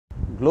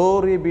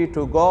Glory be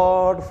to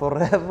God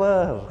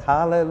forever.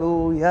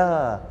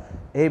 Hallelujah.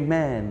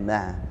 Amen.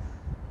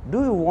 Do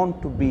you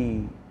want to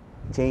be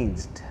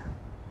changed?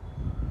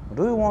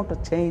 Do you want a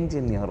change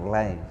in your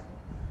life?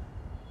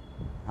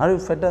 Are you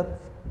fed up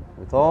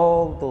with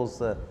all those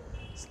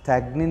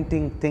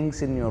stagnating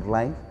things in your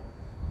life?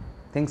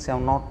 Things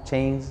have not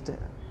changed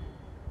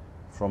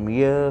from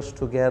years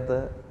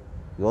together.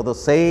 You are the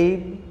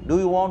same. Do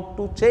you want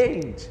to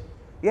change?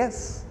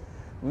 Yes,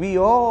 we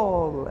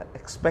all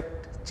expect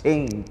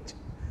change.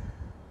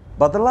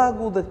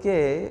 ಬದಲಾಗುವುದಕ್ಕೆ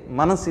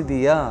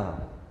ಮನಸ್ಸಿದೆಯಾ?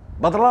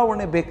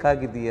 ಬದಲಾವಣೆ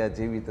ಬೇಕಾಗಿದೆಯಾ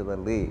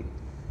ಜೀವಿತದಲ್ಲಿ?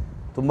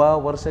 ತುಂಬ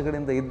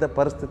ವರ್ಷಗಳಿಂದ ಇದ್ದ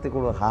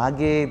ಪರಿಸ್ಥಿತಿಗಳು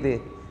ಹಾಗೇ ಇದೆ,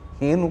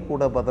 ಏನೂ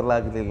ಕೂಡ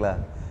ಬದಲಾಗಲಿಲ್ಲ.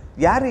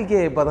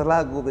 ಯಾರಿಗೆ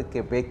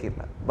ಬದಲಾಗುವುದಕ್ಕೆ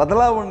ಬೇಕಿಲ್ಲ?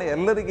 ಬದಲಾವಣೆ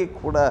ಎಲ್ಲರಿಗೆ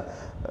ಕೂಡ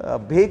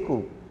ಬೇಕು.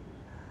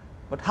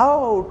 But how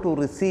to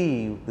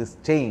receive this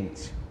change?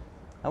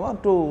 I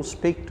want to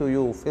speak to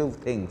you few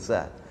things.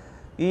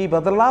 ಈ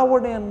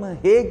ಬದಲಾವಣೆಯನ್ನು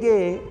ಹೇಗೆ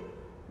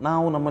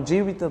ನಾವು ನಮ್ಮ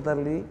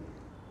ಜೀವಿತದಲ್ಲಿ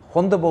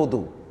ಹೊಂದಬಹುದು?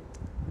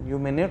 You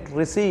may not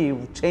receive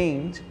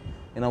change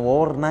in a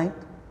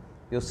overnight.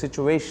 Your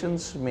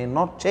situations may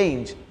not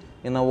change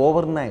in a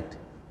overnight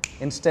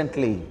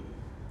instantly.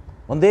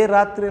 ಒಂದೇ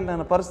ರಾತ್ರಿಯಲ್ಲಿ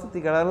ನನ್ನ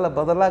ಪರಿಸ್ಥಿತಿಗಳೆಲ್ಲ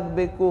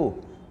ಬದಲಾಗಬೇಕು.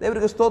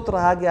 ದೇವರಿಗೆ ಸ್ತೋತ್ರ.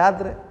 ಹಾಗೆ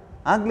ಆದರೆ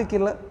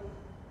ಆಗಲಿಕ್ಕಿಲ್ಲ,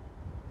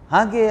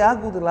 ಹಾಗೆ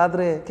ಆಗುವುದಿಲ್ಲ.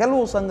 ಆದರೆ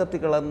ಕೆಲವು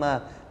ಸಂಗತಿಗಳನ್ನು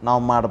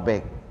ನಾವು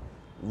ಮಾಡಬೇಕು.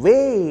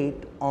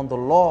 Wait on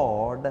the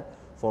lord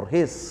for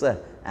his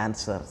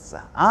answers.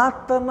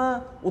 ಆತನ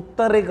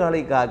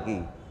ಉತ್ತರಗಳಿಗಾಗಿ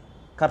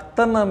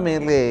ಕರ್ತನ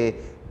ಮೇಲೆ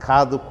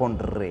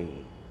ಕಾದುಕೊಂಡ್ರೆ.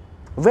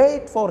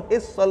 Wait for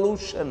his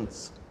solutions.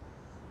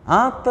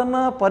 ಆತನ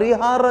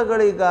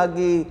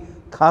ಪರಿಹಾರಗಳಿಗಾಗಿ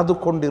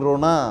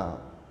ಕಾದುಕೊಂಡಿರೋಣ.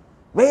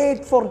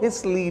 Wait for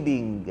his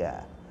leading.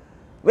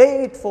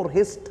 Wait for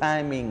his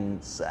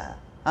timings.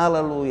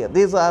 Hallelujah.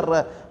 These are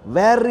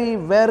very,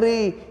 very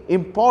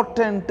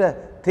important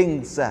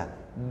things.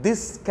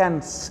 This can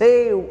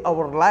save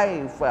our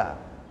life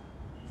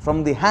from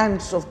the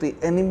hands of the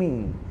enemy,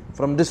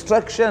 from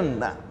destruction.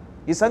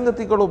 ಈ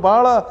ಸಂಗತಿಗಳು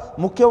ಬಹಳ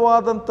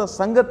ಮುಖ್ಯವಾದಂಥ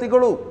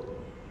ಸಂಗತಿಗಳು.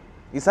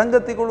 ಈ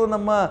ಸಂಗತಿಗಳು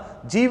ನಮ್ಮ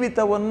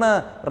ಜೀವಿತವನ್ನು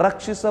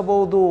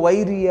ರಕ್ಷಿಸಬಹುದು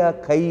ವೈರಿಯ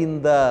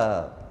ಕೈಯಿಂದ.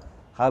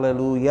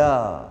 ಹಲ್ಲೆಲೂಯಾ.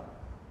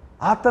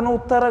 ಆತನ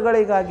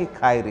ಉತ್ತರಗಳಿಗಾಗಿ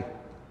ಕಾಯಿರಿ,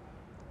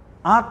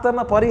 ಆತನ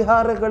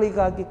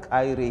ಪರಿಹಾರಗಳಿಗಾಗಿ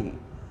ಕಾಯಿರಿ,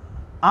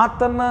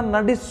 ಆತನ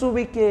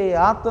ನಡೆಸುವಿಕೆ,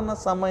 ಆತನ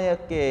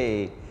ಸಮಯಕ್ಕೆ.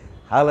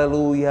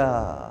 Hallelujah.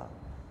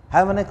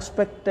 Have an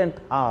ಎಕ್ಸ್ಪೆಕ್ಟೆಂಟ್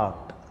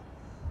heart.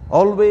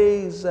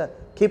 Always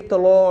keep the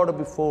lord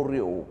before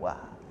you.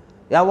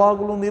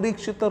 ಯಾವಾಗಲೂ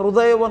ನಿರೀಕ್ಷಿತ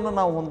ಹೃದಯವನ್ನು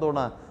ನಾವು ಹೊಂದೋಣ.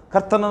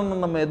 ಕರ್ತನನ್ನು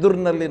ನಮ್ಮ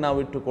ಎದುರಿನಲ್ಲಿ ನಾವು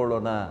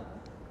ಇಟ್ಟುಕೊಳ್ಳೋಣ.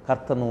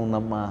 ಕರ್ತನು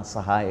ನಮ್ಮ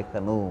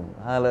ಸಹಾಯಕನು.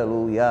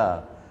 Hallelujah.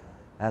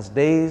 As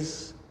days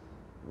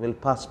will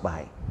pass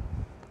by,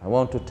 I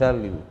want to tell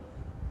you,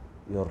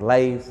 your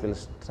life will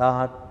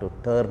start to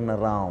turn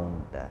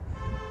around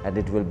and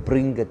it will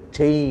bring a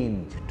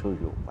change to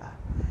you.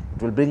 It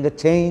will bring a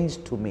change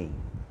to me.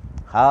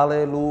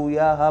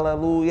 Hallelujah,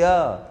 hallelujah.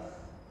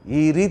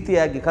 ಈ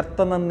ರೀತಿಯಾಗಿ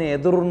ಕರ್ತನನ್ನೇ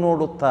ಎದುರು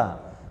ನೋಡುತ್ತಾ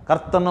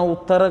ಕರ್ತನ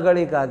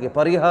ಉತ್ತರಗಳಿಗಾಗಿ,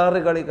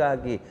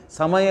 ಪರಿಹಾರಗಳಿಗಾಗಿ,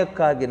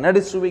 ಸಮಯಕ್ಕಾಗಿ,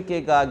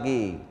 ನಡೆಸುವಿಕೆಗಾಗಿ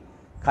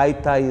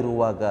ಕಾಯ್ತಾ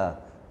ಇರುವಾಗ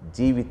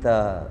ಜೀವಿತ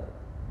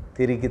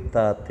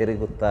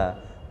ತಿರುಗುತ್ತಾ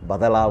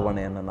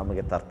ಬದಲಾವಣೆಯನ್ನು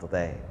ನಮಗೆ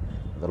ತರ್ತದೆ.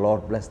 The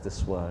Lord bless this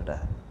word.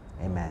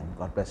 Amen.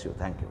 God bless you.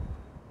 Thank you.